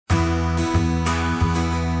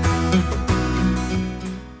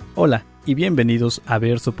Hola y bienvenidos a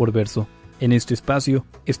Verso por Verso. En este espacio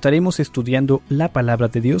estaremos estudiando la palabra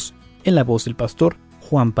de Dios en la voz del pastor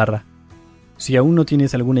Juan Parra. Si aún no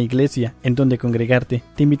tienes alguna iglesia en donde congregarte,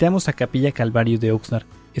 te invitamos a Capilla Calvario de Oxnard.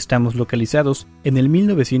 Estamos localizados en el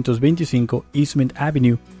 1925 Eastman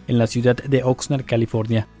Avenue, en la ciudad de Oxnard,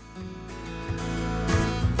 California.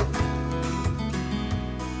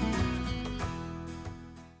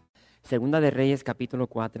 Segunda de Reyes, capítulo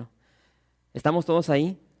 4. ¿Estamos todos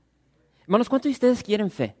ahí? Hermanos, ¿cuántos de ustedes quieren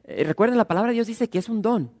fe? Recuerden, la palabra de Dios dice que es un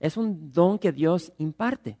don que Dios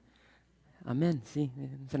imparte. Amén, sí,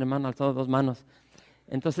 un hermano alzó dos manos.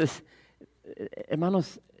 Entonces,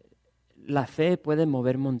 hermanos, la fe puede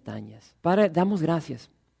mover montañas. Padre, damos gracias.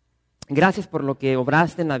 Gracias por lo que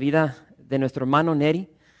obraste en la vida de nuestro hermano Neri.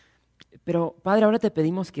 Pero, Padre, ahora te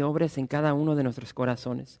pedimos que obres en cada uno de nuestros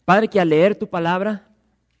corazones. Padre, que al leer tu palabra,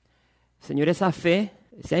 Señor, esa fe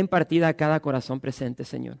sea impartida a cada corazón presente,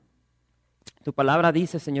 Señor. Tu palabra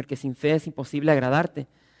dice, Señor, que sin fe es imposible agradarte.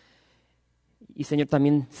 Y, Señor,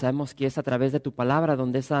 también sabemos que es a través de tu palabra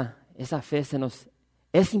donde esa fe se nos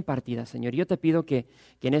es impartida, Señor. Yo te pido que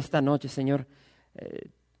en esta noche, Señor,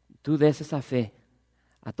 tú des esa fe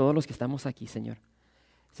a todos los que estamos aquí, Señor.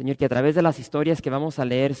 Señor, que a través de las historias que vamos a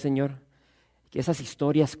leer, Señor, que esas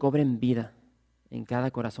historias cobren vida en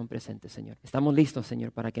cada corazón presente, Señor. Estamos listos,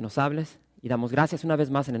 Señor, para que nos hables y damos gracias una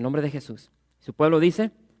vez más en el nombre de Jesús. Su pueblo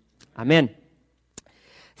dice, amén.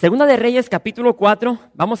 Segunda de Reyes, capítulo 4,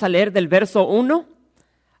 vamos a leer del verso 1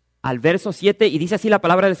 al verso 7 y dice así la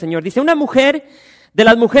palabra del Señor. Dice, una mujer de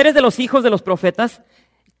las mujeres de los hijos de los profetas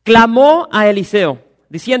clamó a Eliseo,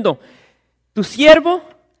 diciendo, tu siervo,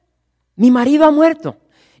 mi marido ha muerto.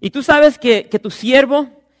 Y tú sabes que tu siervo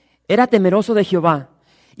era temeroso de Jehová.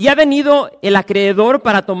 Y ha venido el acreedor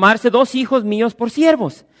para tomarse 2 hijos míos por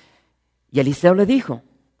siervos. Y Eliseo le dijo,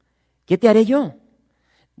 ¿qué te haré yo?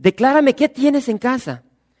 Declárame, ¿qué tienes en casa?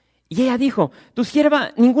 Y ella dijo, tu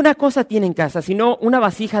sierva ninguna cosa tiene en casa, sino una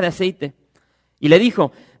vasija de aceite. Y le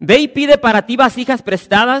dijo, ve y pide para ti vasijas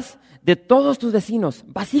prestadas de todos tus vecinos,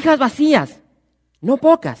 vasijas vacías, no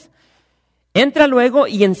pocas. Entra luego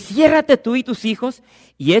y enciérrate tú y tus hijos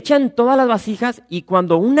y echan todas las vasijas y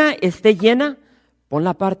cuando una esté llena,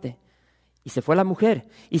 ponla aparte. Y se fue la mujer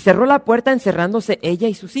y cerró la puerta encerrándose ella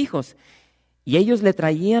y sus hijos. Y ellos le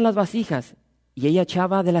traían las vasijas y ella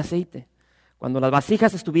echaba del aceite. Cuando las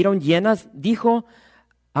vasijas estuvieron llenas, dijo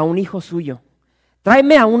a un hijo suyo,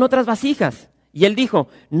 tráeme aún otras vasijas. Y él dijo,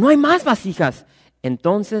 no hay más vasijas.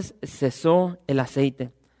 Entonces cesó el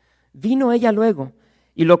aceite. Vino ella luego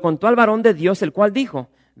y lo contó al varón de Dios, el cual dijo,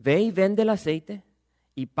 ve y vende el aceite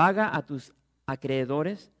y paga a tus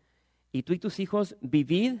acreedores y tú y tus hijos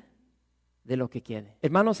vivid de lo que quede.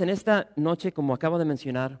 Hermanos, en esta noche, como acabo de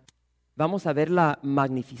mencionar, vamos a ver la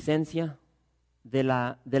magnificencia de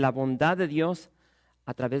la bondad de Dios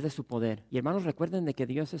a través de su poder. Y hermanos, recuerden de que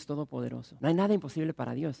Dios es todopoderoso. No hay nada imposible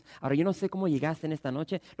para Dios. Ahora, yo no sé cómo llegaste en esta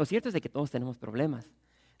noche. Lo cierto es de que todos tenemos problemas.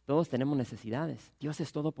 Todos tenemos necesidades. Dios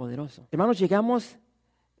es todopoderoso. Hermanos, llegamos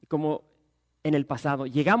como en el pasado.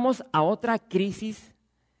 Llegamos a otra crisis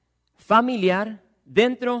familiar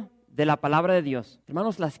dentro de la palabra de Dios.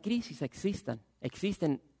 Hermanos, las crisis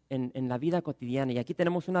existen en la vida cotidiana. Y aquí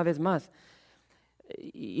tenemos una vez más.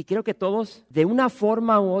 Y creo que todos, de una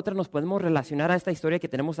forma u otra, nos podemos relacionar a esta historia que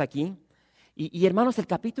tenemos aquí. Y hermanos, el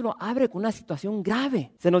capítulo abre con una situación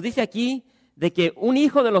grave. Se nos dice aquí de que un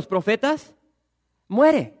hijo de los profetas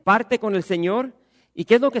muere, parte con el Señor. ¿Y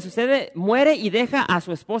qué es lo que sucede? Muere y deja a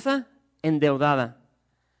su esposa endeudada.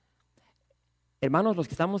 Hermanos, los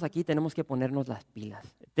que estamos aquí tenemos que ponernos las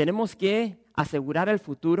pilas. Tenemos que asegurar el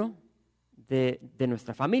futuro de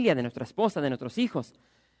nuestra familia, de nuestra esposa, de nuestros hijos.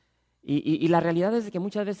 Y la realidad es que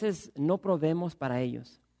muchas veces no proveemos para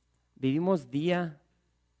ellos. Vivimos día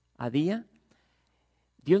a día.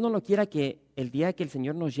 Dios no lo quiera que el día que el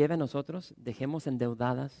Señor nos lleve a nosotros, dejemos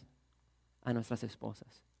endeudadas a nuestras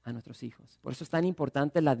esposas, a nuestros hijos. Por eso es tan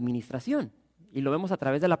importante la administración. Y lo vemos a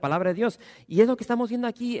través de la palabra de Dios. Y es lo que estamos viendo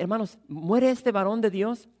aquí, hermanos. Muere este varón de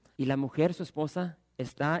Dios y la mujer, su esposa,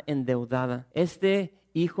 está endeudada. Este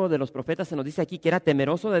hijo de los profetas se nos dice aquí que era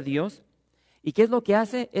temeroso de Dios. ¿Y qué es lo que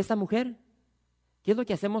hace esta mujer? ¿Qué es lo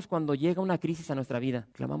que hacemos cuando llega una crisis a nuestra vida?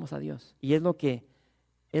 Clamamos a Dios. Y es lo que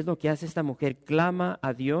hace esta mujer, clama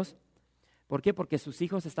a Dios. ¿Por qué? Porque sus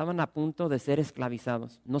hijos estaban a punto de ser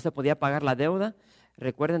esclavizados. No se podía pagar la deuda.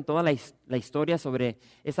 Recuerden toda la historia sobre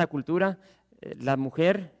esa cultura. La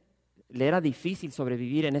mujer le era difícil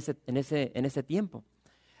sobrevivir en ese tiempo.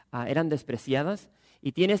 Eran despreciadas.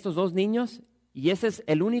 Y tiene estos 2 niños Y ese es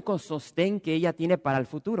el único sostén que ella tiene para el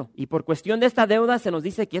futuro. Y por cuestión de esta deuda se nos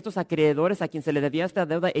dice que estos acreedores a quien se le debía esta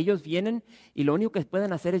deuda, ellos vienen y lo único que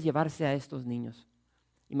pueden hacer es llevarse a estos niños.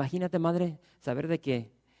 Imagínate, madre, saber de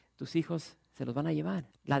que tus hijos se los van a llevar.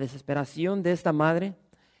 La desesperación de esta madre.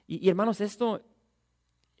 Y hermanos, esto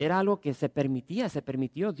era algo que se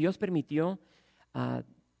permitió. Dios permitió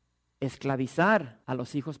esclavizar a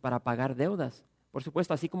los hijos para pagar deudas. Por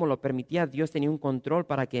supuesto, así como lo permitía, Dios tenía un control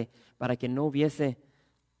para que no hubiese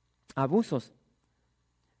abusos.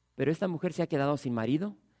 Pero esta mujer se ha quedado sin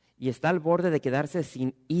marido y está al borde de quedarse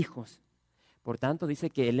sin hijos. Por tanto, dice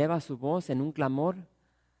que eleva su voz en un clamor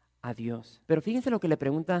a Dios. Pero fíjense lo que le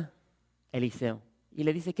pregunta Eliseo. Y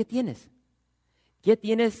le dice, ¿qué tienes? ¿Qué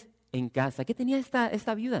tienes en casa? ¿Qué tenía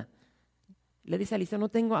esta viuda? Le dice a Eliseo, no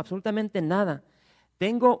tengo absolutamente nada.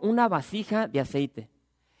 Tengo una vasija de aceite.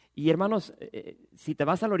 Y hermanos, si te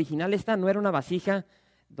vas al original, esta no era una vasija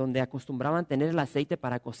donde acostumbraban tener el aceite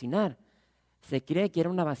para cocinar. Se cree que era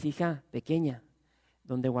una vasija pequeña,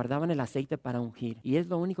 donde guardaban el aceite para ungir. Y es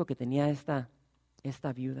lo único que tenía esta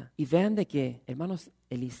viuda. Y vean de que, hermanos,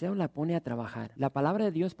 Eliseo la pone a trabajar. La palabra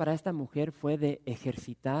de Dios para esta mujer fue de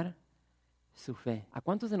ejercitar su fe. ¿A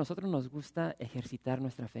cuántos de nosotros nos gusta ejercitar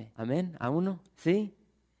nuestra fe? ¿Amén? ¿A uno? ¿Sí?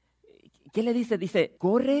 ¿Qué le dice? Dice,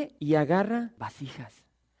 corre y agarra vasijas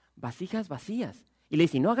vacías. Y le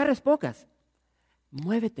dice, no agarres pocas,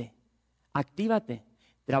 muévete, actívate,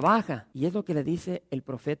 trabaja. Y es lo que le dice el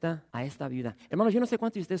profeta a esta viuda. Hermanos, yo no sé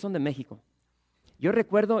cuántos de ustedes son de México. Yo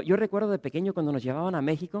recuerdo de pequeño cuando nos llevaban a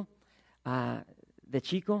México, de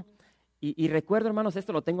chico, y recuerdo, hermanos,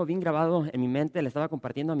 esto lo tengo bien grabado en mi mente, le estaba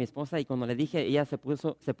compartiendo a mi esposa y cuando le dije, ella se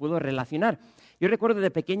pudo relacionar. Yo recuerdo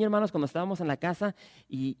de pequeño, hermanos, cuando estábamos en la casa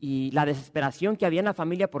y la desesperación que había en la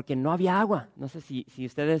familia porque no había agua. No sé si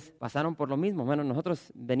ustedes pasaron por lo mismo. Bueno,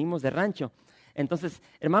 nosotros venimos de rancho. Entonces,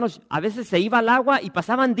 hermanos, a veces se iba el agua y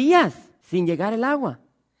pasaban días sin llegar el agua.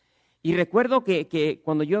 Y recuerdo que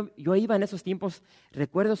cuando yo iba en esos tiempos,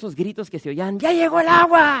 recuerdo esos gritos que se oían, ¡ya llegó el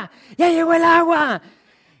agua! ¡Ya llegó el agua!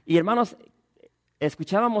 Y hermanos,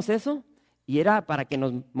 escuchábamos eso y era para que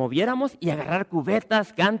nos moviéramos y agarrar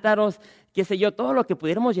cubetas, cántaros, qué sé yo, todo lo que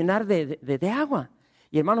pudiéramos llenar de agua.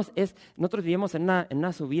 Y hermanos, nosotros vivíamos en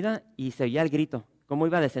una subida y se oía el grito, cómo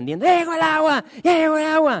iba descendiendo, ¡ya llegó el agua! ¡Ya llegó el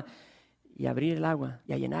agua! Y abrir el agua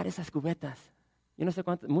y a llenar esas cubetas. Yo no sé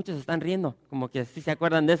cuántos, muchos están riendo, como que sí se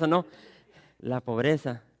acuerdan de eso, ¿no? La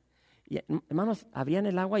pobreza. Y, hermanos, abrían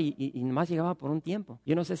el agua y nomás llegaba por un tiempo.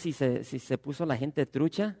 Yo no sé si se puso la gente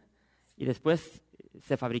trucha y después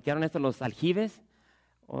se fabricaron los aljibes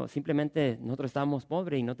o simplemente nosotros estábamos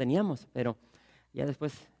pobres y no teníamos, pero ya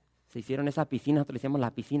después se hicieron esa piscina, nosotros le hicimos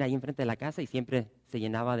la piscina ahí enfrente de la casa y siempre se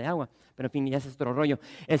llenaba de agua. Pero en fin, ya ese es otro rollo.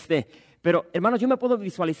 Pero hermanos, yo me puedo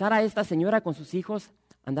visualizar a esta señora con sus hijos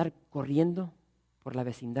andar corriendo por la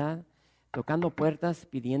vecindad, tocando puertas,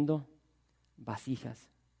 pidiendo vasijas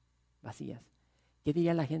vacías. ¿Qué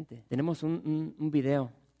diría la gente? Tenemos un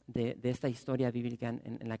video de esta historia bíblica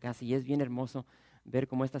en la casa y es bien hermoso ver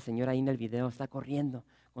cómo esta señora ahí en el video está corriendo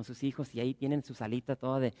con sus hijos y ahí tienen su salita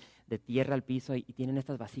toda de tierra al piso y tienen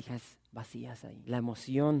estas vasijas vacías ahí. La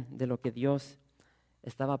emoción de lo que Dios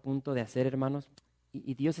estaba a punto de hacer, hermanos,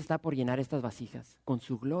 y Dios está por llenar estas vasijas con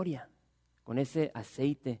su gloria, con ese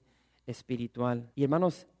aceite espiritual. Y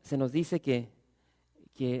hermanos, se nos dice que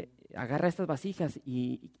agarra estas vasijas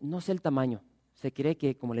y no sé el tamaño. Se cree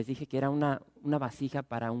que, como les dije, que era una vasija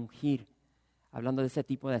para ungir, hablando de ese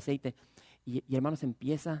tipo de aceite. Y hermanos,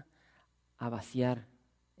 empieza a vaciar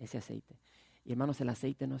ese aceite. Y hermanos, el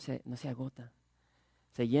aceite no se agota.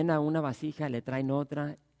 Se llena una vasija, le traen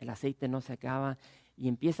otra, el aceite no se acaba y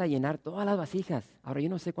empieza a llenar todas las vasijas. Ahora, yo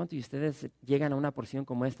no sé cuántos de ustedes llegan a una porción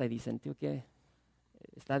como esta y dicen, tío, que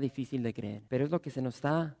está difícil de creer. Pero es lo que se nos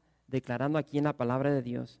está declarando aquí en la palabra de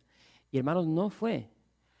Dios. Y hermanos, no fue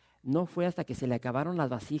hasta que se le acabaron las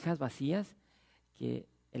vasijas vacías que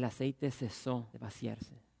el aceite cesó de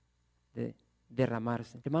vaciarse, de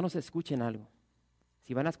derramarse. Hermanos, escuchen algo.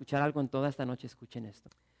 Si van a escuchar algo en toda esta noche, escuchen esto.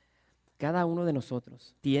 Cada uno de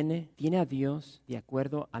nosotros tiene a Dios de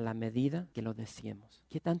acuerdo a la medida que lo deseemos.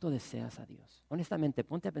 ¿Qué tanto deseas a Dios? Honestamente,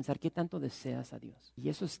 ponte a pensar qué tanto deseas a Dios. Y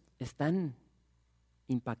eso es tan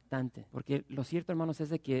impactante, porque lo cierto, hermanos, es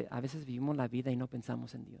de que a veces vivimos la vida y no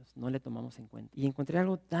pensamos en Dios, no le tomamos en cuenta. Y encontré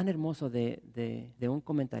algo tan hermoso de un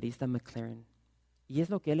comentarista, McLaren, y es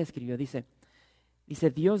lo que él escribió. Dice,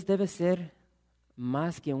 Dios debe ser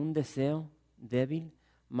más que un deseo débil,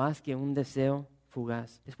 más que un deseo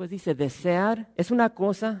fugaz. Después dice, desear es una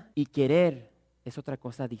cosa y querer es otra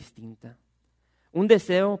cosa distinta. Un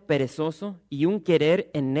deseo perezoso y un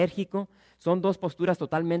querer enérgico son dos posturas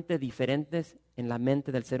totalmente diferentes en la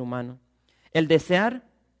mente del ser humano. El desear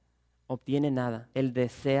obtiene nada. El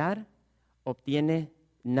desear obtiene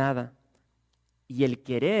nada. Y el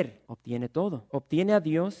querer obtiene todo. Obtiene a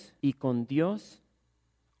Dios y con Dios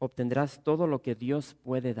obtendrás todo lo que Dios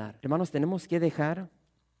puede dar. Hermanos, tenemos que dejar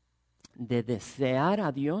de desear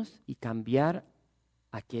a Dios y cambiar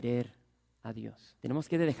a querer a Dios. Tenemos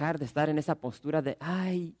que dejar de estar en esa postura de,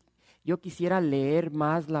 ay, yo quisiera leer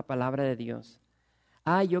más la palabra de Dios.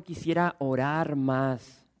 Ay, yo quisiera orar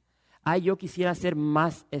más. Ay, yo quisiera ser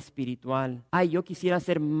más espiritual. Ay, yo quisiera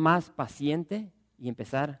ser más paciente y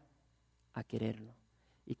empezar a quererlo.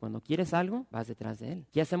 Y cuando quieres algo, vas detrás de él.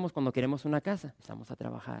 ¿Qué hacemos cuando queremos una casa? Empezamos a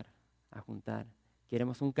trabajar, a juntar.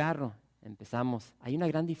 Queremos un carro, empezamos. Hay una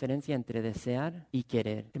gran diferencia entre desear y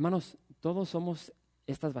querer. Hermanos, todos somos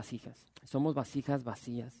estas vasijas. Somos vasijas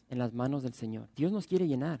vacías en las manos del Señor. Dios nos quiere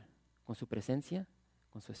llenar con su presencia,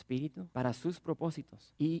 con su espíritu, para sus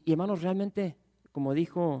propósitos. Y hermanos, realmente, como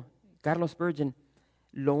dijo Carlos Spurgeon,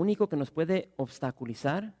 lo único que nos puede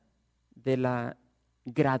obstaculizar de la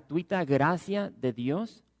gratuita gracia de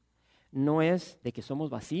Dios no es de que somos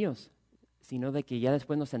vacíos, sino de que ya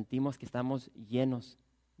después nos sentimos que estamos llenos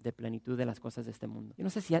de plenitud de las cosas de este mundo. Yo no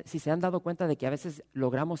sé si se han dado cuenta de que a veces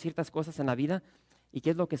logramos ciertas cosas en la vida y qué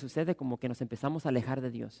es lo que sucede, como que nos empezamos a alejar de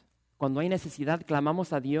Dios. Cuando hay necesidad,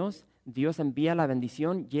 clamamos a Dios, Dios envía la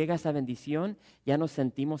bendición, llega esa bendición, ya nos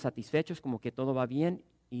sentimos satisfechos, como que todo va bien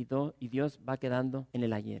y Dios va quedando en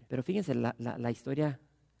el ayer. Pero fíjense, la historia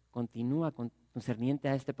continúa concerniente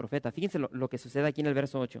a este profeta. Fíjense lo que sucede aquí en el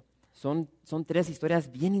verso 8. Son 3 historias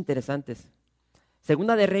bien interesantes.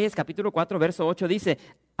 Segunda de Reyes, capítulo 4, verso 8 dice,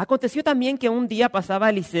 aconteció también que un día pasaba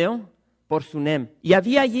Eliseo por Sunem, y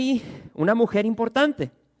había allí una mujer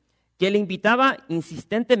importante que le invitaba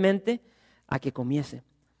insistentemente a que comiese.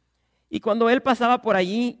 Y cuando él pasaba por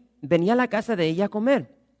allí, venía a la casa de ella a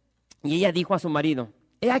comer. Y ella dijo a su marido,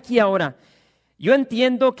 he aquí ahora, yo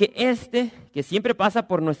entiendo que que siempre pasa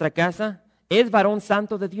por nuestra casa, es varón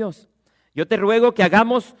santo de Dios. Yo te ruego que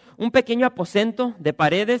hagamos un pequeño aposento de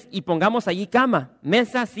paredes y pongamos allí cama,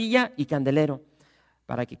 mesa, silla y candelero,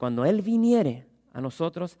 para que cuando él viniere a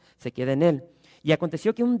nosotros, se quede en él. Y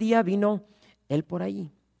aconteció que un día vino él por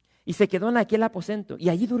allí y se quedó en aquel aposento y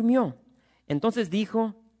allí durmió. Entonces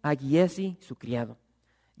dijo a Giesi, su criado,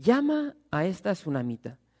 llama a esta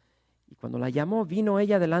sunamita. Y cuando la llamó, vino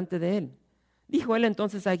ella delante de él. Dijo él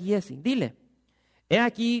entonces a Giesi, dile, he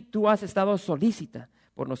aquí tú has estado solícita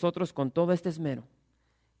por nosotros con todo este esmero.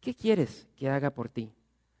 ¿Qué quieres que haga por ti?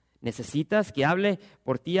 ¿Necesitas que hable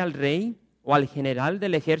por ti al rey o al general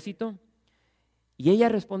del ejército? Y ella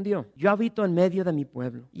respondió, yo habito en medio de mi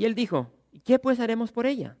pueblo. Y él dijo, ¿qué pues haremos por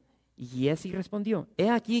ella? Y Giesi respondió, he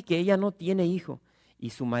aquí que ella no tiene hijo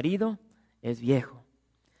y su marido es viejo.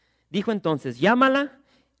 Dijo entonces, llámala.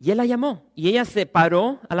 Y él la llamó, y ella se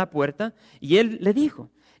paró a la puerta, y él le dijo,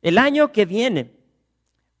 el año que viene,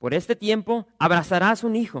 por este tiempo, abrazarás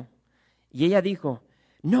un hijo. Y ella dijo,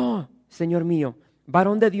 no, Señor mío,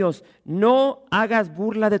 varón de Dios, no hagas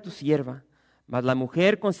burla de tu sierva. Mas la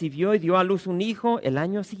mujer concibió y dio a luz un hijo el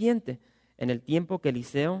año siguiente, en el tiempo que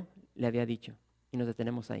Eliseo le había dicho. Y nos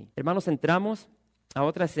detenemos ahí. Hermanos, entramos a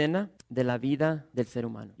otra escena de la vida del ser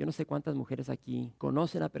humano. Yo no sé cuántas mujeres aquí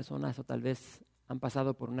conocen a personas o tal vez han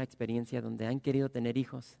pasado por una experiencia donde han querido tener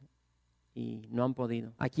hijos y no han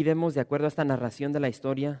podido. Aquí vemos, de acuerdo a esta narración de la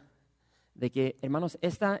historia, de que, hermanos,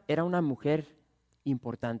 esta era una mujer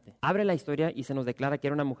importante. Abre la historia y se nos declara que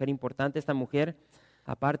era una mujer importante. Esta mujer,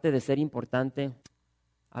 aparte de ser importante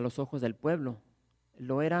a los ojos del pueblo,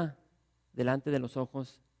 lo era delante de los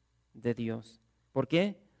ojos de Dios. ¿Por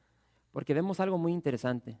qué? Porque vemos algo muy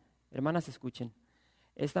interesante. Hermanas, escuchen.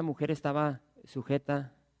 Esta mujer estaba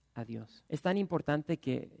sujeta a Dios. Es tan importante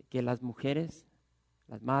que las mujeres,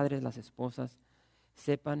 las madres, las esposas,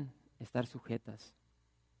 sepan estar sujetas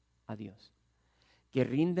a Dios. Que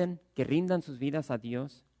rindan sus vidas a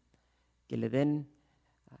Dios, que le den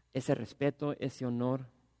ese respeto, ese honor,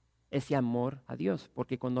 ese amor a Dios.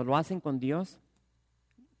 Porque cuando lo hacen con Dios,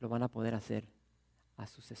 lo van a poder hacer a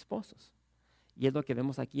sus esposos. Y es lo que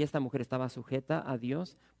vemos aquí, esta mujer estaba sujeta a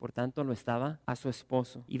Dios, por tanto lo estaba a su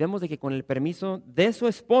esposo. Y vemos de que con el permiso de su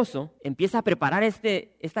esposo, empieza a preparar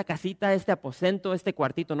esta casita, este aposento, este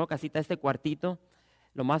cuartito, no casita, este cuartito,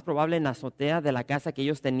 lo más probable en la azotea de la casa que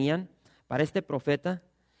ellos tenían, para este profeta.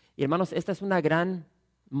 Y hermanos, esta es una gran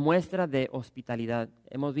muestra de hospitalidad.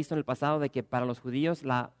 Hemos visto en el pasado de que para los judíos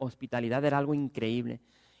la hospitalidad era algo increíble.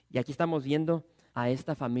 Y aquí estamos viendo a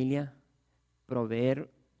esta familia proveer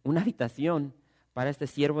una habitación para este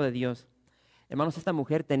siervo de Dios. Hermanos, esta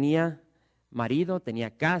mujer tenía marido,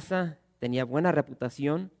 tenía casa, tenía buena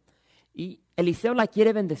reputación y Eliseo la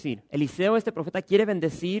quiere bendecir. Eliseo, este profeta, quiere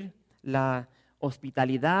bendecir la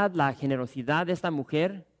hospitalidad, la generosidad de esta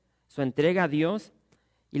mujer, su entrega a Dios,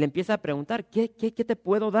 y le empieza a preguntar, ¿qué te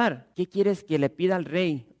puedo dar? ¿Qué quieres que le pida al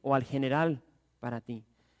rey o al general para ti?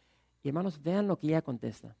 Y hermanos, vean lo que ella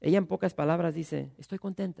contesta. Ella en pocas palabras dice, estoy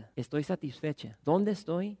contenta, estoy satisfecha. ¿Dónde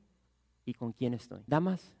estoy y con quién estoy?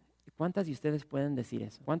 Damas, ¿cuántas de ustedes pueden decir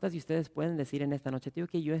eso? ¿Cuántas de ustedes pueden decir en esta noche, digo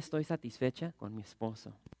que yo estoy satisfecha con mi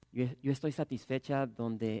esposo? Yo estoy satisfecha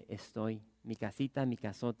donde estoy, mi casita, mi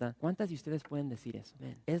casota. ¿Cuántas de ustedes pueden decir eso?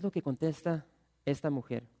 Es lo que contesta esta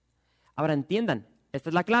mujer. Ahora entiendan, esta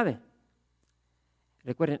es la clave.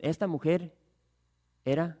 Recuerden, esta mujer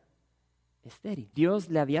era estéril. Dios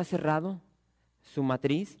le había cerrado su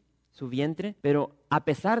matriz, su vientre, pero a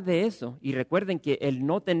pesar de eso, y recuerden que el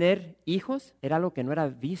no tener hijos era algo que no era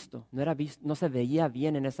visto, no se veía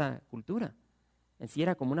bien en esa cultura. En sí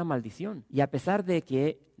era como una maldición. Y a pesar de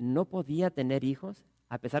que no podía tener hijos,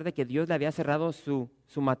 a pesar de que Dios le había cerrado su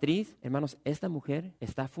matriz, hermanos, esta mujer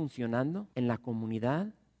está funcionando en la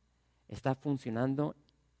comunidad, está funcionando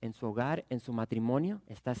en su hogar, en su matrimonio,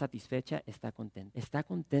 está satisfecha, está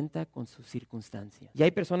contenta con sus circunstancias. Y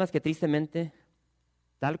hay personas que tristemente,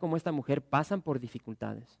 tal como esta mujer, pasan por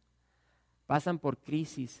dificultades, pasan por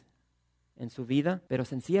crisis en su vida, pero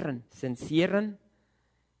se encierran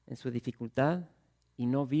en su dificultad y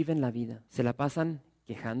no viven la vida. Se la pasan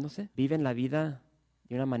quejándose, viven la vida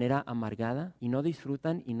de una manera amargada y no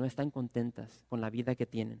disfrutan y no están contentas con la vida que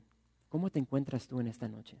tienen. ¿Cómo te encuentras tú en esta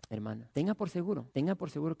noche, hermana? Tenga por seguro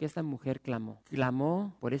que esta mujer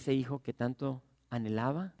clamó por ese hijo que tanto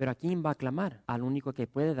anhelaba, pero ¿a quién va a clamar? Al único que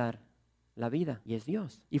puede dar la vida, y es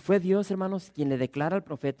Dios. Y fue Dios, hermanos, quien le declara al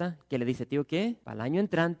profeta, que le dice, tío, ¿qué? Para el año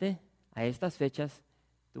entrante, a estas fechas,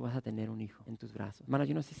 tú vas a tener un hijo en tus brazos. Hermanos,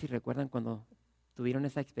 yo no sé si recuerdan cuando tuvieron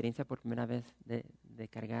esa experiencia por primera vez de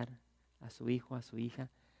cargar a su hijo, a su hija.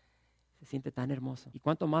 Se siente tan hermoso. Y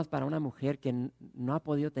cuánto más para una mujer que no ha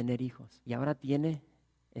podido tener hijos y ahora tiene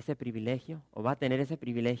ese privilegio, o va a tener ese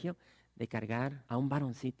privilegio de cargar a un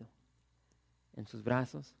varoncito en sus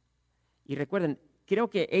brazos. Y recuerden,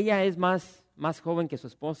 creo que ella es más joven que su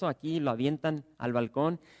esposo. Aquí lo avientan al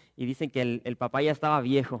balcón y dicen que el papá ya estaba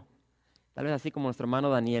viejo. Tal vez así como nuestro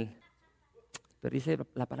hermano Daniel. Pero dice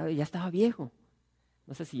la palabra, ya estaba viejo.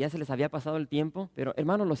 No sé si ya se les había pasado el tiempo, pero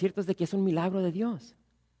hermano, lo cierto es de que es un milagro de Dios.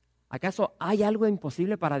 ¿Acaso hay algo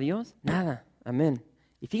imposible para Dios? Nada. Amén.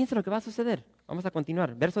 Y fíjense lo que va a suceder. Vamos a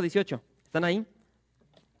continuar. Verso 18. ¿Están ahí?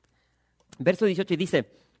 Verso 18 dice,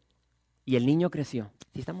 y el niño creció.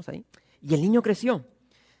 ¿Sí estamos ahí? Y el niño creció.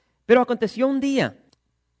 Pero aconteció un día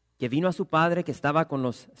que vino a su padre que estaba con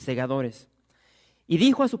los segadores. Y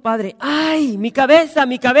dijo a su padre, ¡ay, mi cabeza,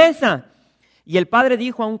 mi cabeza! Y el padre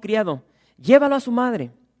dijo a un criado, llévalo a su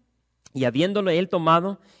madre. Y habiéndolo él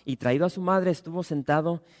tomado y traído a su madre, estuvo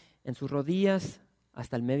sentado en sus rodillas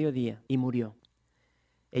hasta el mediodía y murió.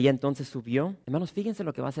 Ella entonces subió. Hermanos, fíjense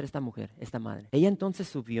lo que va a hacer esta mujer, esta madre. Ella entonces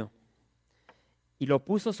subió y lo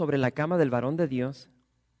puso sobre la cama del varón de Dios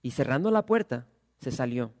y cerrando la puerta se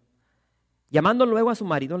salió. Llamando luego a su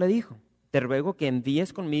marido le dijo, te ruego que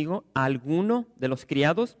envíes conmigo a alguno de los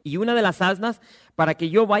criados y una de las asnas para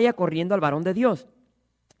que yo vaya corriendo al varón de Dios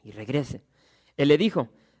y regrese. Él le dijo,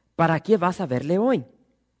 ¿para qué vas a verle hoy?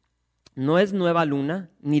 No es nueva luna,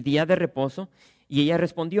 ni día de reposo. Y ella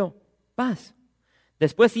respondió, paz.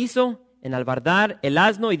 Después hizo enalbardar el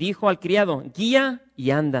asno y dijo al criado, guía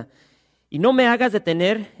y anda. Y no me hagas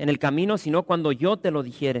detener en el camino, sino cuando yo te lo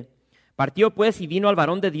dijere. Partió pues y vino al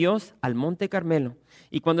varón de Dios al monte Carmelo.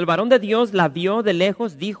 Y cuando el varón de Dios la vio de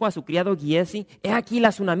lejos, dijo a su criado Giesi, he aquí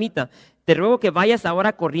la sunamita. Te ruego que vayas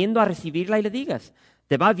ahora corriendo a recibirla y le digas,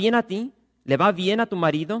 ¿te va bien a ti? ¿Le va bien a tu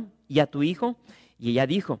marido y a tu hijo? Y ella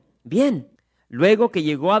dijo, bien. Luego que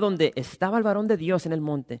llegó a donde estaba el varón de Dios en el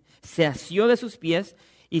monte, se asió de sus pies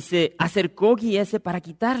y se acercó Giese para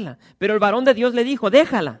quitarla. Pero el varón de Dios le dijo,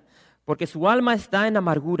 déjala, porque su alma está en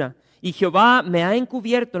amargura, y Jehová me ha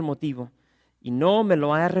encubierto el motivo, y no me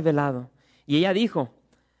lo ha revelado. Y ella dijo,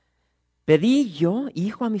 ¿pedí yo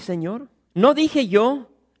hijo a mi señor? ¿No dije yo,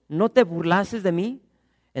 no te burlases de mí?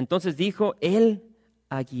 Entonces dijo él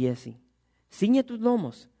a Giesi, ciñe tus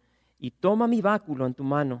lomos, y toma mi báculo en tu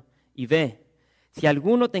mano, y ve, si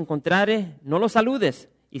alguno te encontrare, no lo saludes,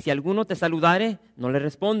 y si alguno te saludare, no le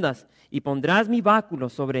respondas, y pondrás mi báculo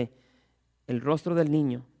sobre el rostro del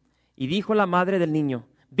niño. Y dijo la madre del niño,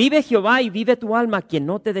 vive Jehová y vive tu alma, que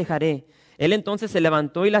no te dejaré. Él entonces se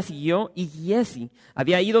levantó y la siguió, y Giesi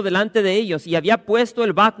había ido delante de ellos, y había puesto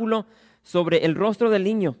el báculo sobre el rostro del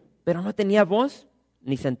niño, pero no tenía voz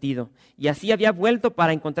ni sentido. Y así había vuelto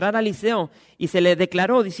para encontrar a Eliseo, y se le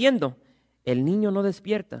declaró diciendo, el niño no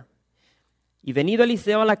despierta. Y venido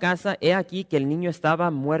Eliseo a la casa, he aquí que el niño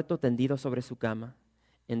estaba muerto tendido sobre su cama.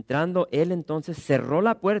 Entrando él entonces cerró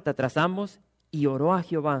la puerta tras ambos y oró a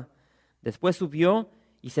Jehová. Después subió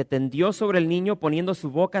y se tendió sobre el niño, poniendo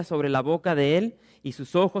su boca sobre la boca de él y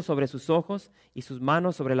sus ojos sobre sus ojos y sus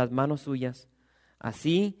manos sobre las manos suyas.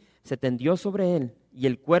 Así se tendió sobre él y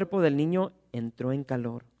el cuerpo del niño entró en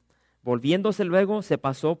calor. Volviéndose luego, se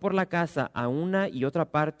pasó por la casa a una y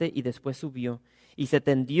otra parte y después subió. Y se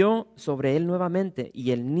tendió sobre él nuevamente,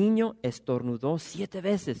 y el niño estornudó 7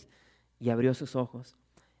 veces y abrió sus ojos.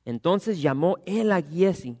 Entonces llamó él a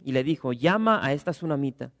Giesi y le dijo, llama a esta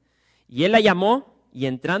tsunamita. Y él la llamó, y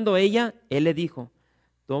entrando ella, él le dijo,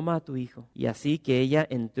 toma a tu hijo. Y así que ella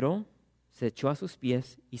entró, se echó a sus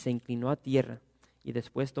pies y se inclinó a tierra, y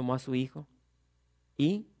después tomó a su hijo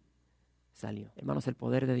y salió. Hermanos, el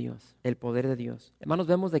poder de Dios, el poder de Dios. Hermanos,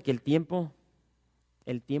 vemos de que el tiempo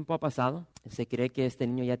ha pasado. Se cree que este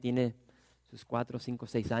niño ya tiene sus 4, 5,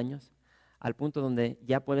 6 años, al punto donde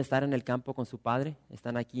ya puede estar en el campo con su padre.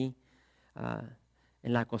 Están aquí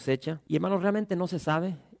en la cosecha. Y hermanos, realmente no se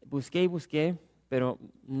sabe. Busqué y busqué, pero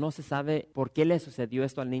no se sabe por qué le sucedió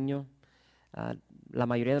esto al niño. La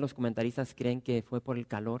mayoría de los comentaristas creen que fue por el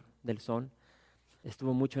calor del sol.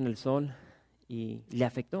 Estuvo mucho en el sol y le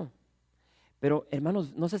afectó. Pero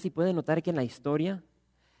hermanos, no sé si pueden notar que en la historia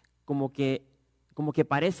como que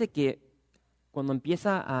parece que cuando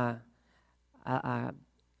empieza a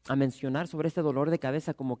mencionar sobre este dolor de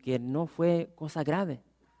cabeza, como que no fue cosa grave.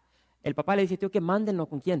 El papá le dice, tío, que mándenlo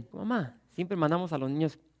 ¿con quién? Con mamá. Siempre mandamos a los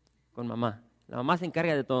niños con mamá. La mamá se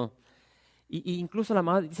encarga de todo. Y incluso la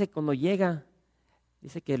mamá dice, cuando llega,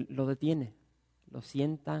 dice que lo detiene, lo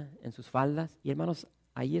sienta en sus faldas. Y hermanos,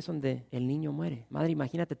 ahí es donde el niño muere. Madre,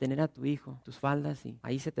 imagínate tener a tu hijo, tus faldas, y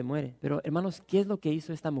ahí se te muere. Pero hermanos, ¿qué es lo que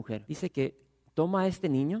hizo esta mujer? Dice que toma a este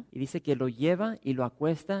niño y dice que lo lleva y lo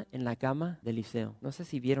acuesta en la cama de Eliseo. No sé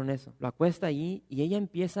si vieron eso. Lo acuesta ahí y ella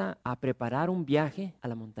empieza a preparar un viaje a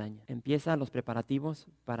la montaña. Empieza los preparativos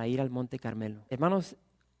para ir al Monte Carmelo. Hermanos,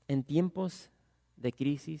 en tiempos de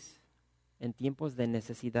crisis, en tiempos de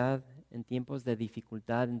necesidad, en tiempos de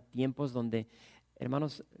dificultad, en tiempos donde,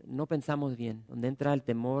 hermanos, no pensamos bien, donde entra el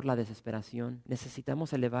temor, la desesperación,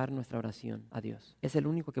 necesitamos elevar nuestra oración a Dios. Es el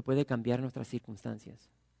único que puede cambiar nuestras circunstancias.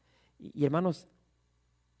 Y hermanos,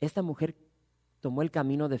 esta mujer tomó el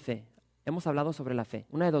camino de fe. Hemos hablado sobre la fe.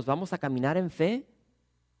 Una de dos, ¿vamos a caminar en fe,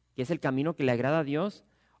 que es el camino que le agrada a Dios,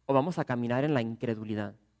 o vamos a caminar en la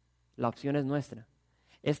incredulidad? La opción es nuestra.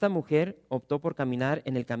 Esta mujer optó por caminar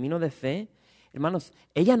en el camino de fe. Hermanos,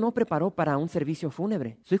 ella no preparó para un servicio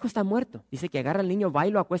fúnebre. Su hijo está muerto. Dice que agarra al niño, va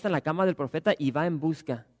y lo acuesta en la cama del profeta y va en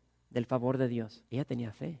busca del favor de Dios. Ella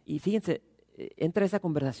tenía fe. Y fíjense, entra esa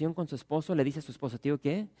conversación con su esposo, le dice a su esposo, tío,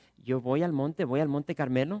 ¿qué? Yo voy al monte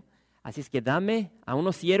Carmelo, así es que dame a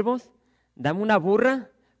unos siervos, dame una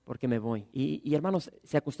burra, porque me voy. Y hermanos,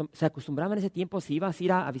 se acostumbraban en ese tiempo, si ibas a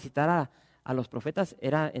ir a visitar a los profetas,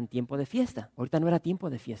 era en tiempo de fiesta. Ahorita no era tiempo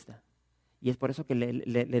de fiesta. Y es por eso que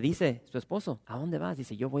le dice su esposo, ¿a dónde vas?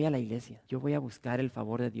 Dice, yo voy a la iglesia, yo voy a buscar el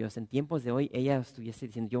favor de Dios. En tiempos de hoy, ella estuviese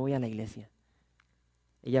diciendo, yo voy a la iglesia.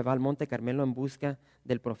 Ella va al Monte Carmelo en busca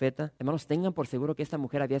del profeta. Hermanos, tengan por seguro que esta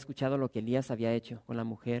mujer había escuchado lo que Elías había hecho con la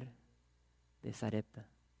mujer de Sarepta,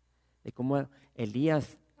 de cómo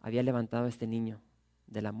Elías había levantado a este niño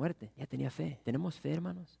de la muerte. Ella tenía fe. ¿Tenemos fe,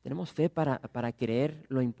 hermanos? ¿Tenemos fe para creer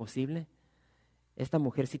lo imposible? Esta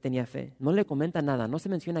mujer sí tenía fe. No le comenta nada. No se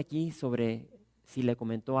menciona aquí sobre si le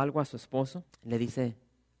comentó algo a su esposo. Le dice,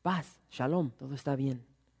 paz, shalom, todo está bien.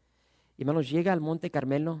 Y hermanos, llega al Monte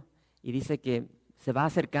Carmelo y dice que se va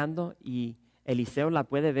acercando y Eliseo la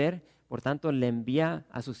puede ver, por tanto le envía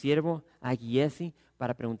a su siervo, a Giesi,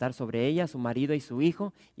 para preguntar sobre ella, su marido y su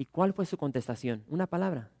hijo. ¿Y cuál fue su contestación? Una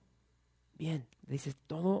palabra. Bien. Dice,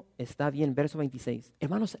 todo está bien. Verso 26.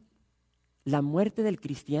 Hermanos, la muerte del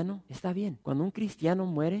cristiano está bien. Cuando un cristiano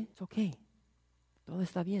muere, es ok. Todo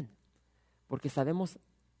está bien. Porque sabemos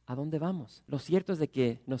a dónde vamos. Lo cierto es de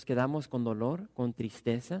que nos quedamos con dolor, con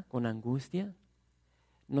tristeza, con angustia.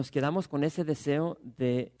 Nos quedamos con ese deseo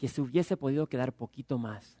de que se hubiese podido quedar poquito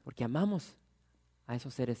más, porque amamos a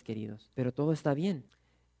esos seres queridos. Pero todo está bien.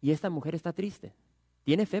 Y esta mujer está triste.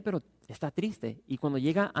 Tiene fe, pero está triste. Y cuando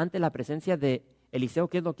llega ante la presencia de Eliseo,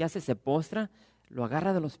 ¿qué es lo que hace? Se postra, lo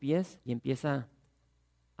agarra de los pies y empieza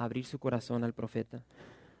a abrir su corazón al profeta.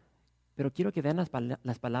 Pero quiero que vean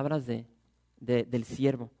las palabras del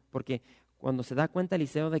siervo, porque cuando se da cuenta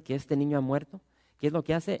Eliseo de que este niño ha muerto, ¿qué es lo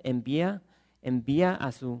que hace? Envía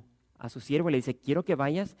a su siervo y le dice, quiero que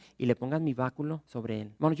vayas y le pongas mi báculo sobre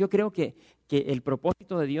él. Bueno, yo creo que el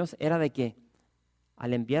propósito de Dios era de que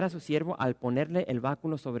al enviar a su siervo, al ponerle el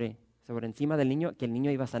báculo sobre sobre encima del niño, que el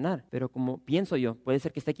niño iba a sanar. Pero como pienso yo, puede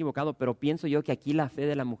ser que esté equivocado, pero pienso yo que aquí la fe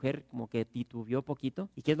de la mujer como que titubeó poquito.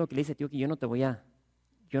 ¿Y qué es lo que le dice, tío? Que yo no te voy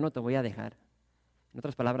a dejar. En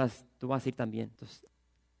otras palabras, tú vas a ir también. Entonces,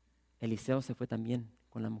 Eliseo se fue también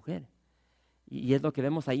con la mujer. Y es lo que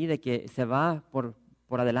vemos ahí de que se va por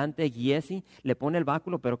adelante Giesi, le pone el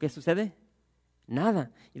báculo, pero ¿qué sucede?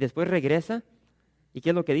 Nada. Y después regresa. ¿Y qué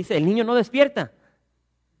es lo que dice? El niño no despierta.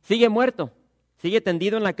 Sigue muerto. Sigue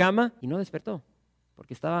tendido en la cama y no despertó.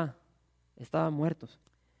 Porque estaba muerto.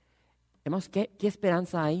 Hermanos, ¿qué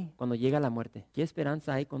esperanza hay cuando llega la muerte? ¿Qué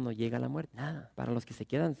esperanza hay cuando llega la muerte? Nada. Para los que se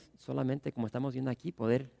quedan solamente, como estamos viendo aquí,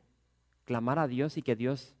 poder clamar a Dios y que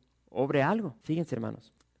Dios obre algo. Fíjense,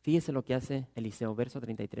 hermanos. Fíjense lo que hace Eliseo, verso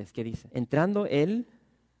 33. ¿Qué dice? Entrando él,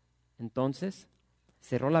 entonces,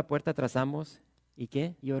 cerró la puerta tras ambos. ¿Y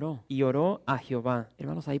qué? Y oró. Y oró a Jehová.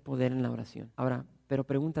 Hermanos, hay poder en la oración. Ahora, pero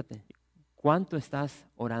pregúntate, ¿cuánto estás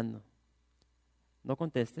orando? No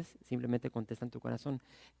contestes, simplemente contesta en tu corazón.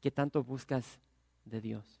 ¿Qué tanto buscas de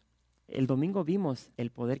Dios? El domingo vimos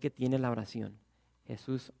el poder que tiene la oración.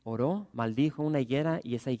 Jesús oró, maldijo una higuera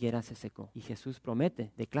y esa higuera se secó. Y Jesús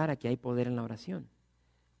promete, declara que hay poder en la oración.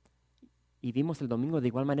 Y vimos el domingo de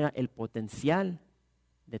igual manera el potencial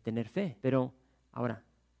de tener fe. Pero ahora,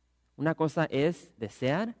 una cosa es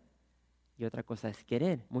desear y otra cosa es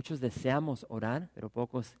querer. Muchos deseamos orar, pero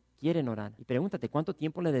pocos quieren orar. Y pregúntate, ¿cuánto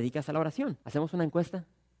tiempo le dedicas a la oración? ¿Hacemos una encuesta?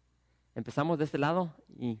 Empezamos de este lado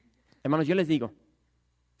y, hermanos, yo les digo,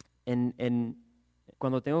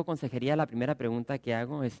 cuando tengo consejería, la primera pregunta que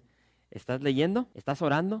hago es, ¿estás leyendo? ¿Estás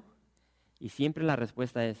orando? Y siempre la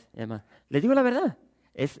respuesta es, Emma, les digo la verdad.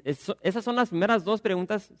 Esas son las primeras dos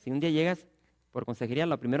preguntas. Si un día llegas por consejería,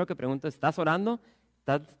 lo primero que pregunto es, ¿estás orando?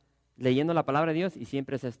 ¿Estás leyendo la palabra de Dios? Y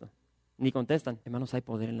siempre es esto. Ni contestan. Hermanos, hay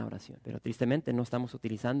poder en la oración. Pero tristemente no estamos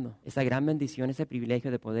utilizando esa gran bendición, ese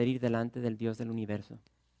privilegio de poder ir delante del Dios del universo.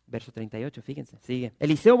 Verso 38, fíjense, sigue.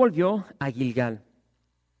 Eliseo volvió a Gilgal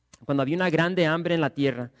cuando había una grande hambre en la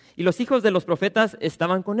tierra y los hijos de los profetas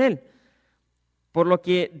estaban con él. Por lo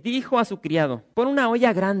que dijo a su criado, pon una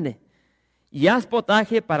olla grande y haz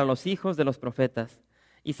potaje para los hijos de los profetas.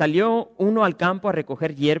 Y salió uno al campo a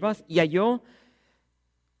recoger hierbas y halló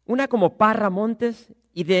una como parra montes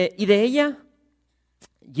y de ella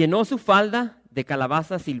llenó su falda de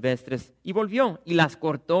calabazas silvestres y volvió y las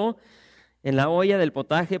cortó en la olla del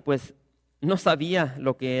potaje, pues no sabía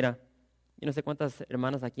lo que era. Yo no sé cuántas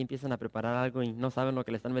hermanas aquí empiezan a preparar algo y no saben lo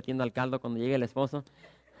que le están metiendo al caldo cuando llega el esposo.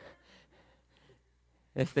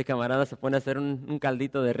 Este camarada se pone a hacer un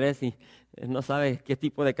caldito de res y no sabe qué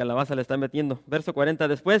tipo de calabaza le están metiendo. Verso 40,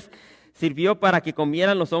 después sirvió para que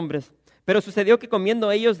comieran los hombres. Pero sucedió que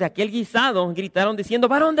comiendo ellos de aquel guisado, gritaron diciendo,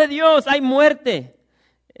 varón de Dios, hay muerte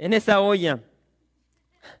en esa olla.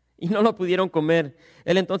 Y no lo pudieron comer.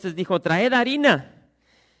 Él entonces dijo, traed harina.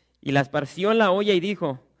 Y la esparció en la olla y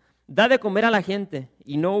dijo, da de comer a la gente.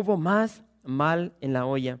 Y no hubo más mal en la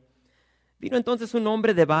olla. Vino entonces un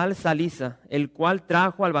hombre de Baal Salisa, el cual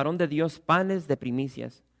trajo al varón de Dios panes de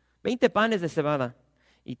primicias, 20 panes de cebada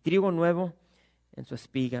y trigo nuevo en su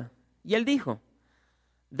espiga. Y él dijo,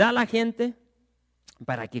 da a la gente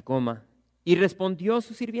para que coma. Y respondió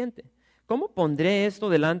su sirviente, ¿cómo pondré esto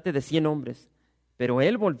delante de 100 hombres? Pero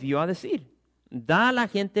él volvió a decir, da a la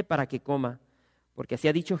gente para que coma, porque así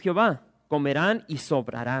ha dicho Jehová, comerán y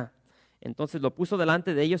sobrará. Entonces lo puso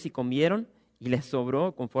delante de ellos y comieron, y les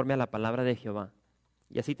sobró conforme a la palabra de Jehová.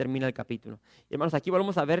 Y así termina el capítulo. Y hermanos, aquí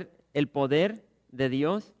volvemos a ver el poder de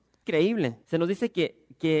Dios. Increíble. Se nos dice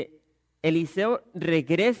que Eliseo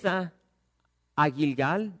regresa a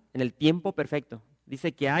Gilgal en el tiempo perfecto.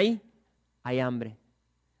 Dice que hay hambre,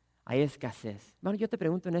 hay escasez. Bueno, yo te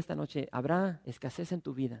pregunto en esta noche, ¿habrá escasez en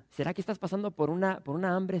tu vida? ¿Será que estás pasando por una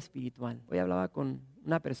hambre espiritual? Hoy hablaba con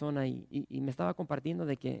una persona y me estaba compartiendo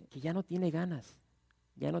de que ya no tiene ganas.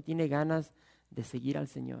 Ya no tiene ganas de seguir al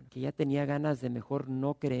Señor, que ya tenía ganas de mejor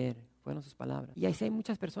no creer, fueron sus palabras. Y ahí sí hay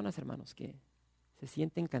muchas personas, hermanos, que se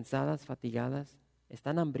sienten cansadas, fatigadas,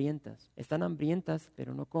 están hambrientas,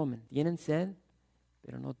 pero no comen, tienen sed,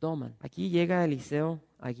 pero no toman. Aquí llega Eliseo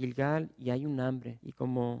a Gilgal y hay un hambre, y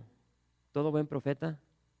como todo buen profeta,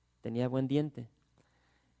 tenía buen diente.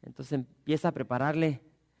 Entonces empieza a prepararle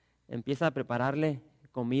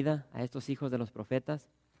comida a estos hijos de los profetas.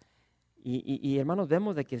 Y hermanos,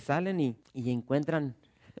 vemos de que salen y encuentran,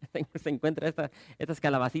 se encuentra estas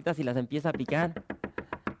calabacitas y las empieza a picar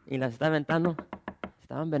y las está aventando.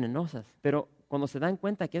 Estaban venenosas. Pero cuando se dan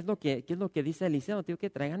cuenta, ¿qué es lo que dice Eliseo? Tío,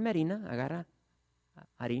 que tráiganme harina, agarra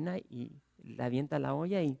harina y la avienta a la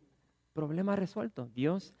olla y problema resuelto.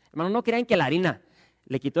 Dios, hermanos, no crean que la harina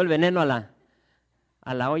le quitó el veneno a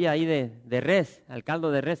la olla ahí de res, al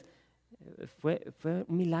caldo de res. Fue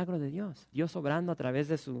un milagro de Dios, Dios obrando a través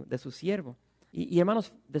de su siervo. Y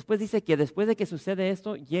hermanos, después dice que después de que sucede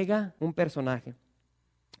esto, llega un personaje,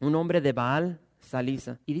 un hombre de Baal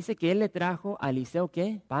Salisa. Y dice que él le trajo a Eliseo,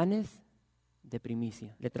 ¿qué? Panes de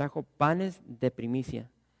primicia. Le trajo panes de primicia.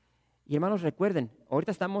 Y hermanos, recuerden,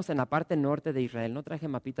 ahorita estamos en la parte norte de Israel. No traje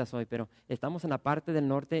mapitas hoy, pero estamos en la parte del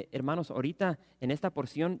norte. Hermanos, ahorita en esta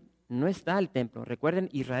porción no está el templo. Recuerden,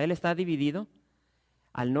 Israel está dividido.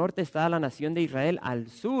 Al norte está la nación de Israel. Al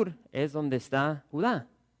sur es donde está Judá.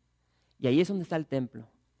 Y ahí es donde está el templo.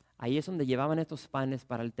 Ahí es donde llevaban estos panes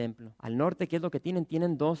para el templo. Al norte, ¿qué es lo que tienen?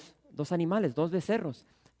 Tienen dos animales, 2 becerros.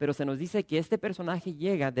 Pero se nos dice que este personaje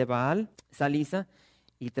llega de Baal Salisa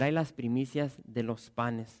y trae las primicias de los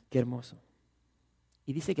panes. Qué hermoso.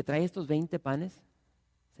 Y dice que trae estos 20 panes,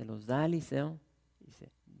 se los da a Eliseo y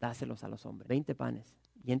dice, dáselos a los hombres. 20 panes.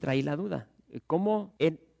 Y entra ahí la duda. ¿Cómo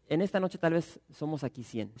en esta noche tal vez somos aquí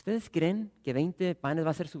 100? ¿Ustedes creen que 20 panes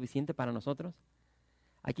va a ser suficiente para nosotros?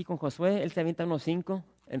 Aquí con Josué, él se avienta unos 5.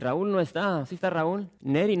 En Raúl no está, ¿sí está Raúl?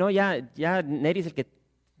 Neri, ¿no? Ya Neri es el que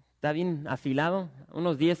está bien afilado.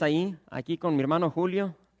 Unos 10 ahí. Aquí con mi hermano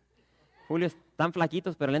Julio. Julio están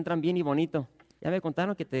flaquitos, pero le entran bien y bonito. Ya me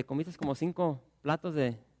contaron que te comiste como 5 platos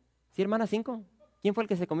de... ¿Sí, hermana, 5? ¿Quién fue el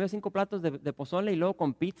que se comió 5 platos de pozole y luego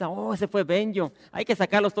con pizza? Oh, ese fue Benjo. Hay que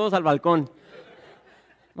sacarlos todos al balcón.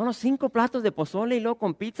 Bueno, 5 platos de pozole y luego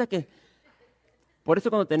con pizza que... Por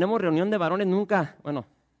eso cuando tenemos reunión de varones nunca,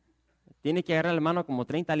 tiene que agarrar al hermano como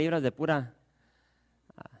 30 libras de pura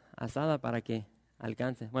asada para que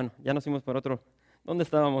alcance. Bueno, ya nos fuimos por otro. ¿Dónde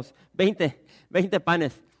estábamos? 20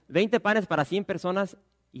 panes. 20 panes para 100 personas.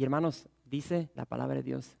 Y hermanos, dice la palabra de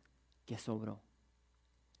Dios que sobró.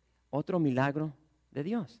 Otro milagro de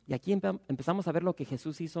Dios. Y aquí empezamos a ver lo que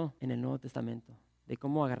Jesús hizo en el Nuevo Testamento. De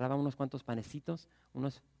cómo agarraba unos cuantos panecitos,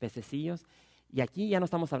 unos pececillos. Y aquí ya no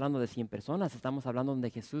estamos hablando de 100 personas, estamos hablando donde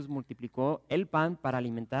Jesús multiplicó el pan para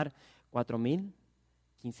alimentar 4,000,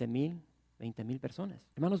 15,000, 20,000 personas.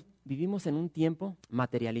 Hermanos, vivimos en un tiempo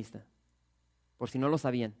materialista. Por si no lo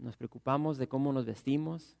sabían, nos preocupamos de cómo nos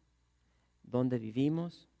vestimos, dónde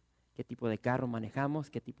vivimos, qué tipo de carro manejamos,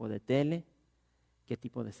 qué tipo de tele, qué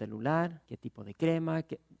tipo de celular, qué tipo de crema.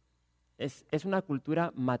 Es una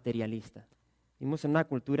cultura materialista. Vivimos en una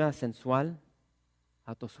cultura sensual,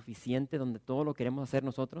 autosuficiente, donde todo lo queremos hacer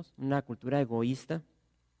nosotros, una cultura egoísta,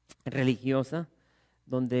 religiosa,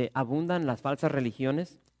 donde abundan las falsas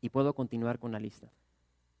religiones, y puedo continuar con la lista.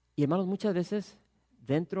 Y hermanos, muchas veces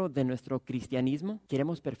dentro de nuestro cristianismo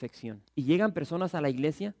queremos perfección, y llegan personas a la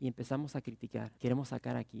iglesia y empezamos a criticar, queremos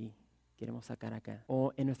sacar aquí, queremos sacar acá,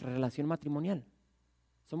 o en nuestra relación matrimonial,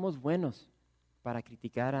 somos buenos para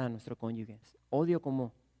criticar a nuestro cónyuge, odio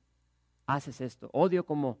cómo haces esto, odio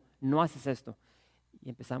cómo no haces esto. Y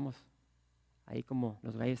empezamos, ahí como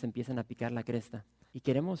los gallos empiezan a picar la cresta. Y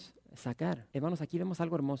queremos sacar. Hermanos, aquí vemos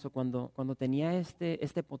algo hermoso. Cuando tenía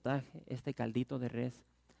este potaje, este caldito de res,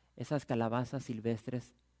 esas calabazas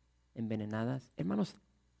silvestres envenenadas. Hermanos,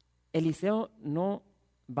 Eliseo no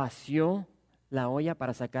vació la olla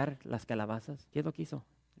para sacar las calabazas. ¿Qué es lo que hizo?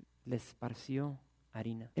 Le esparció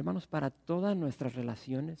harina. Hermanos, para todas nuestras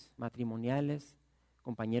relaciones matrimoniales,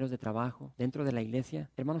 compañeros de trabajo, dentro de la iglesia,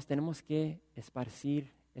 hermanos, tenemos que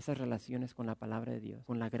esparcir esas relaciones con la palabra de Dios,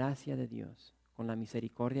 con la gracia de Dios, con la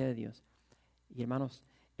misericordia de Dios. Y hermanos,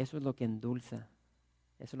 eso es lo que endulza,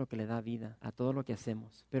 eso es lo que le da vida a todo lo que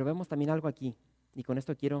hacemos. Pero vemos también algo aquí, y con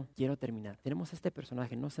esto quiero terminar. Tenemos este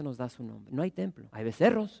personaje, no se nos da su nombre. No hay templo, hay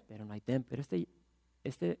becerros, pero no hay templo. Pero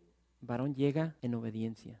este varón llega en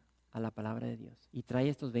obediencia a la palabra de Dios y trae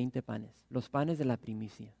estos 20 panes, los panes de la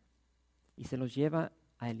primicia, y se los lleva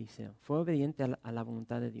a Eliseo. Fue obediente a la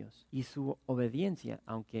voluntad de Dios. Y su obediencia,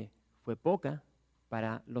 aunque fue poca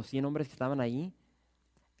para los 100 hombres que estaban ahí,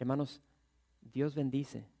 hermanos, Dios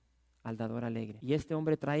bendice al dador alegre. Y este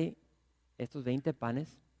hombre trae estos 20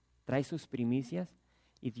 panes, trae sus primicias,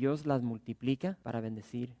 y Dios las multiplica para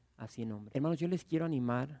bendecir a 100 hombres. Hermanos, yo les quiero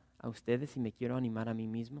animar a ustedes, y me quiero animar a mí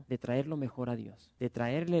mismo, de traer lo mejor a Dios, de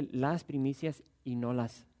traerle las primicias y no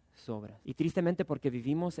las sobras. Y tristemente, porque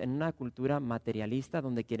vivimos en una cultura materialista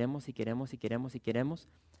donde queremos y queremos y queremos y queremos,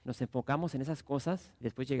 nos enfocamos en esas cosas,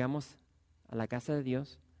 después llegamos a la casa de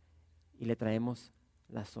Dios y le traemos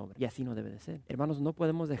las sobras. Y así no debe de ser. Hermanos, no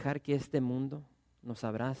podemos dejar que este mundo nos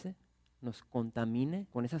abrace, nos contamine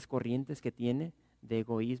con esas corrientes que tiene de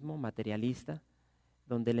egoísmo materialista,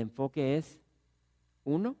 donde el enfoque es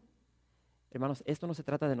uno. Hermanos, esto no se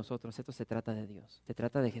trata de nosotros, esto se trata de Dios, se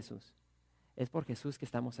trata de Jesús. Es por Jesús que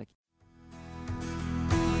estamos aquí.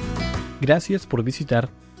 Gracias por visitar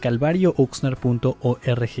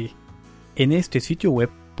calvariooxnard.org. En este sitio web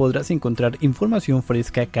podrás encontrar información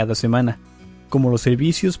fresca cada semana, como los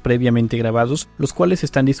servicios previamente grabados, los cuales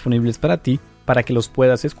están disponibles para ti para que los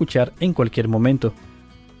puedas escuchar en cualquier momento.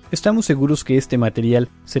 Estamos seguros que este material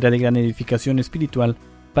será de gran edificación espiritual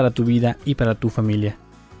para tu vida y para tu familia.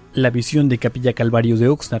 La visión de Capilla Calvario de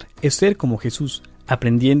Oxnard es ser como Jesús,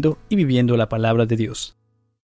 aprendiendo y viviendo la palabra de Dios.